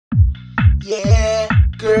Yeah,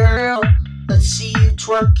 girl, let's see you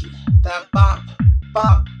twerk that bop,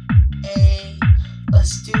 bop, ayy.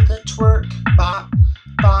 Let's do the twerk, bop,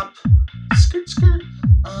 bop, skirt, skirt,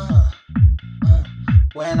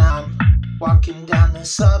 When I'm walking down the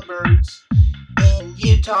suburbs in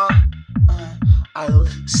Utah, I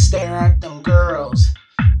stare at them girls,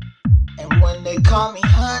 and when they call me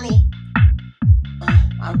honey,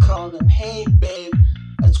 I call them, hey babe,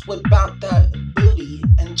 let's whip out that booty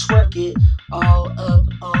and twerk it all up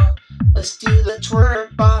on. Let's do the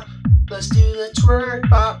twerk bop, let's do the twerk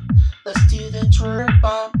bop, let's do the twerk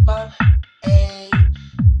bop, bop, ayy.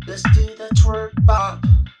 Let's do the twerk bop,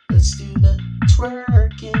 let's do the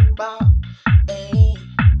twerking bop, ayy.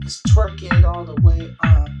 Let's twerk it all the way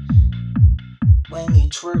on. When you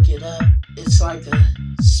twerk it up, it's like a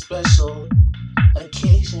special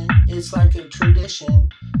occasion, it's like a tradition.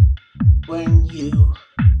 When you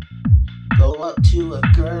go up to a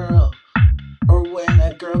girl, or when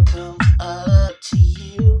a girl comes up to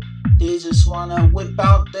you, they just wanna whip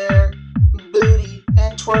out their booty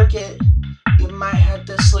and twerk it. You might have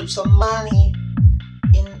to slip some money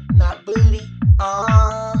in that booty.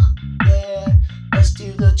 Yeah. Let's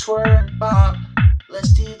do the twerk bop,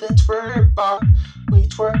 let's do the twerk bop. We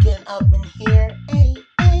twerking up in here, ay,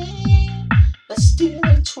 ay. Let's do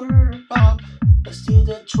the twerk bop, let's do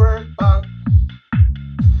the twerk bop.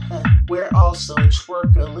 We're also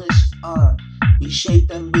twerkalicious, we shake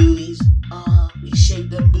them booties, we shake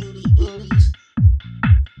them booty ooties.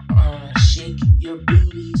 Shake your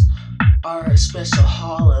booties, our special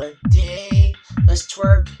holiday. Let's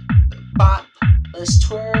twerk bop, let's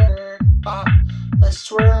twerk bop, let's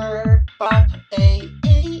twerk bop, ay,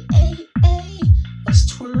 ay, ay, ay.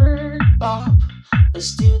 Let's twerk bop,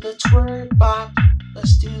 let's do the twerk bop,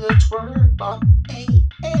 let's do the twerk bop, ay,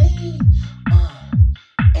 ay.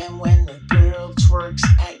 And when the girl twerks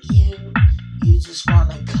at you, you just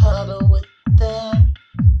wanna cuddle with them.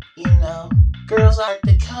 You know, girls like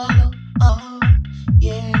to cuddle,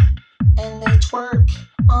 yeah, and they twerk,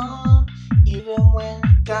 even when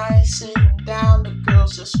guys sitting down, the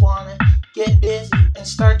girls just wanna get busy and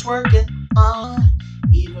start twerking,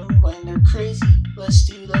 even when they're crazy. Let's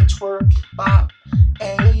do the twerk bop,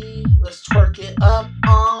 ayy. Let's twerk it up,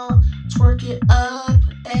 twerk it up,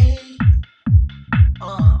 ayy.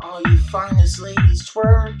 All you finest ladies,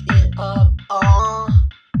 twerk it up,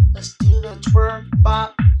 let's do the twerk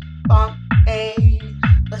bop, bop, ayy.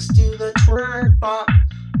 Let's do the twerk bop,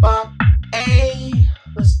 bop, ayy.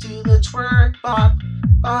 Let's do the twerk bop,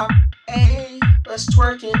 bop, ayy. Let's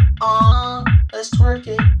twerk it, let's twerk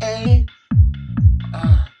it, ayy.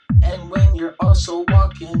 And when you're also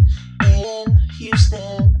walking in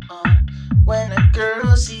Houston, when a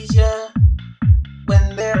girl sees ya,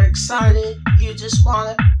 when they're excited, you just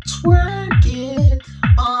wanna twerk it,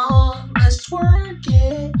 let's twerk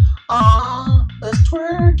it, let's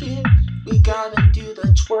twerk it. We gotta do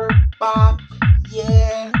the twerk bop,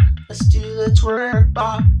 yeah. Let's do the twerk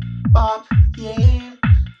bop, bop, yeah.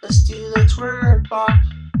 Let's do the twerk bop,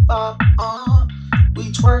 bop,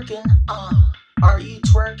 we twerking, are you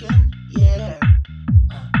twerking? Yeah.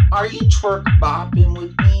 Are you twerk bopping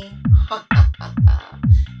with me?